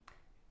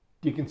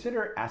Do you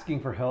consider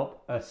asking for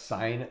help a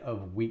sign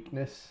of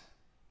weakness?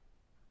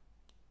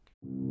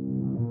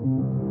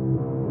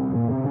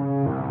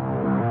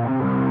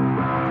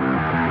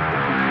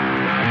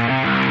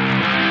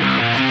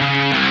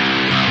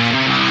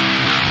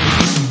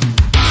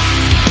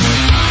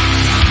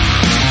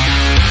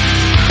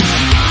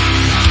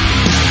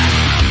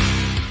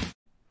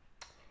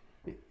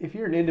 If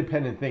you're an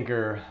independent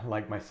thinker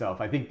like myself,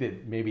 I think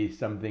that maybe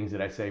some things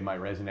that I say might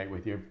resonate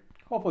with you.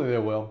 Hopefully they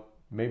will.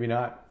 Maybe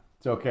not.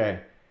 It's okay.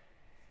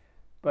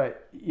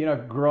 But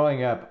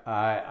growing up,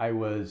 I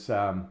was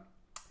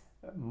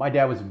my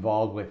dad was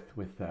involved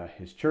with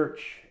his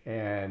church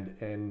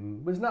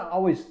and was not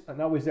always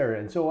there,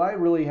 and so I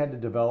really had to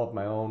develop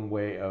my own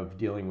way of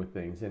dealing with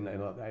things, and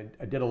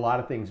I did a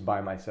lot of things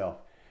by myself.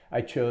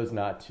 I chose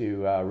not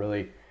to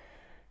really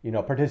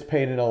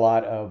participate in a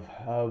lot of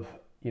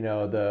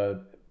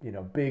the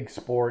big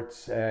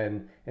sports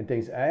and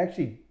things. I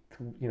actually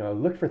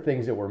looked for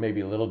things that were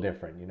maybe a little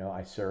different.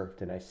 I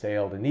surfed and I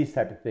sailed, and these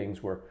type of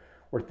things were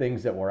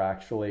things that were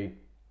actually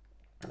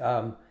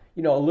a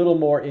little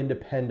more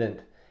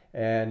independent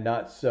and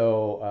not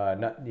so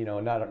not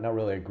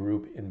really a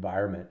group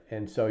environment.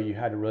 And so you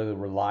had to really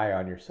rely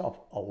on yourself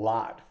a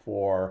lot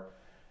for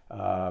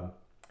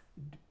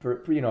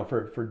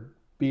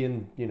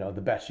being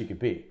the best you could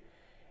be.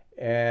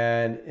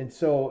 And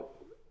so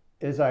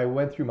as I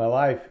went through my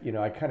life,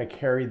 I kind of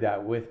carried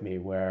that with me,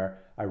 where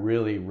I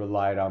really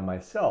relied on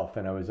myself,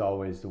 and I was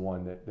always the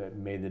one that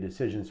made the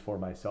decisions for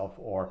myself,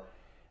 or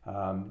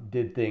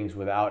did things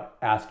without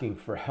asking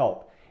for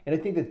help. And I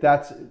think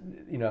that's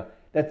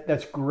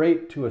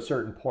great to a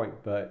certain point,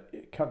 but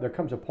there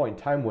comes a point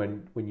in time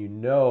when you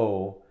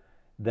know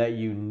that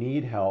you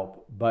need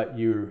help, but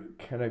you're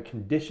kind of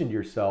conditioned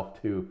yourself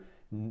to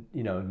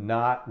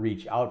not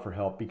reach out for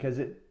help because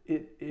it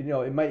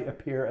might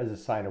appear as a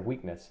sign of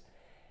weakness.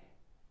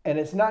 And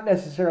it's not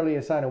necessarily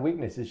a sign of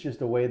weakness. It's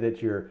just a way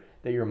that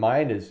your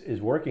mind is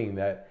working,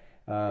 that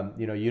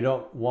you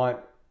don't want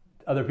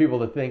other people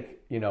to think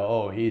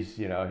oh,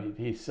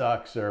 he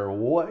sucks, or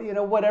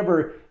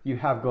whatever you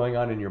have going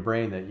on in your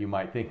brain that you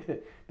might think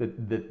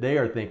that they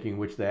are thinking,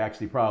 which they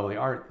actually probably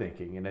aren't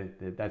thinking,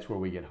 and that's where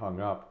we get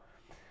hung up.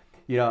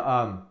 It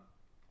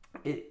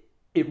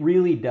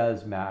really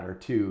does matter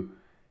to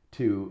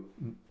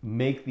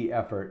make the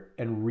effort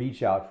and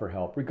reach out for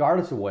help,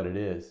 regardless of what it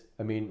is.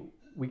 I mean,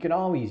 we can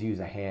always use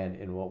a hand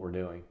in what we're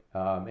doing.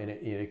 And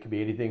it could be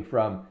anything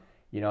from,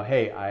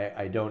 hey,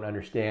 I don't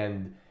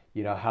understand,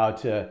 how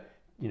to,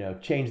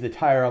 change the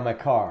tire on my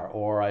car,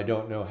 or I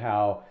don't know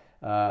how,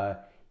 I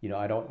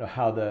don't know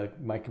how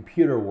my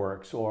computer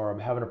works, or I'm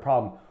having a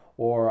problem,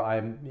 or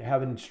I'm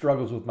having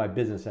struggles with my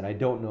business and I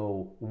don't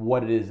know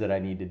what it is that I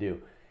need to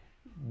do.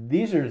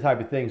 These are the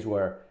type of things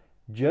where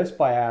just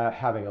by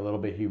having a little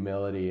bit of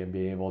humility and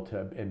being able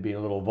to, and being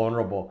a little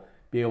vulnerable,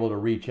 be able to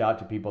reach out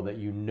to people that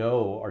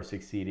are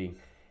succeeding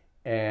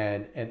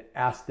and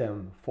ask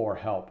them for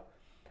help.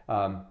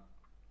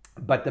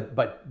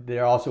 But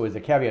there also is a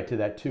caveat to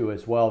that too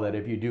as well, that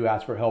if you do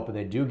ask for help and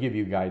they do give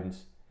you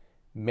guidance,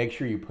 make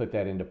sure you put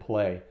that into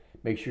play.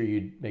 Make sure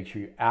you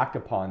act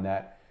upon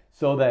that,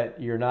 so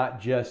that you're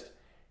not just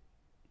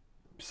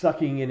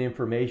sucking in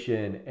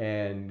information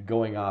and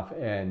going off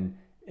and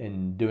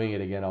doing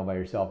it again all by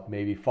yourself.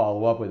 Maybe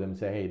follow up with them and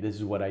say, hey, this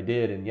is what I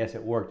did, and yes,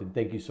 it worked, and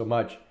thank you so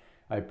much.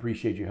 I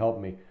appreciate you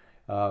helping me,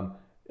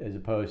 as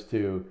opposed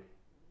to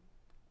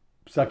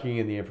sucking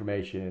in the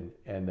information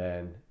and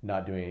then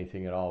not doing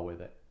anything at all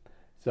with it.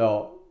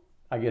 So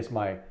I guess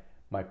my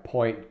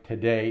point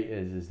today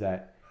is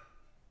that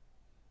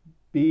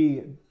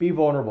be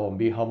vulnerable and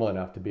be humble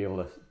enough to be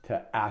able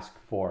to ask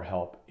for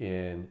help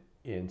in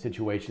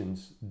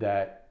situations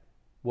that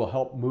will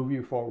help move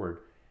you forward.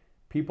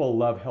 People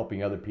love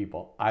helping other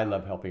people. I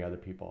love helping other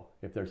people.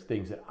 If there's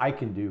things that I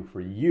can do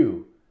for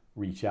you,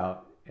 reach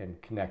out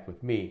and connect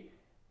with me.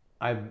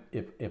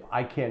 If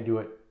I can't do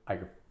it, I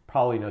could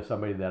probably know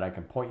somebody that I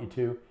can point you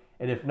to.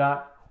 And if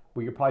not,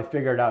 we could probably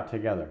figure it out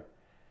together.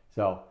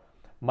 So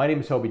my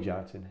name is Hobie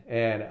Johnson,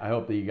 and I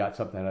hope that you got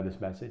something out of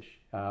this message.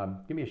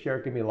 Give me a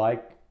share, give me a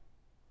like,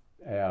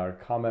 or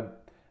comment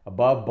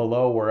above,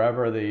 below,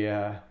 whatever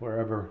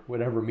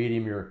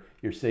medium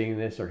you're seeing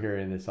this or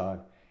hearing this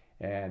on.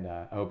 And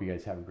I hope you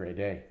guys have a great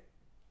day.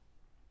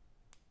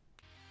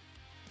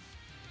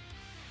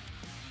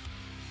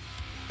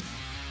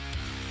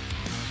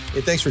 Hey,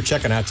 thanks for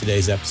checking out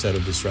today's episode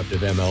of Disruptive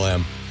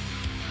MLM.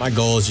 My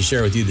goal is to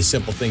share with you the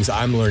simple things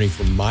I'm learning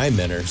from my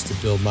mentors to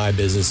build my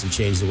business and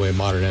change the way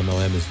modern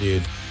MLM is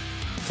viewed.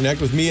 Connect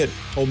with me at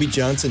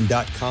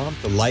hobiejohnson.com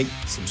to like,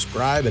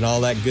 subscribe, and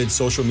all that good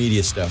social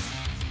media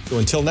stuff. So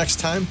until next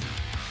time,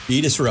 be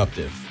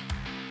disruptive.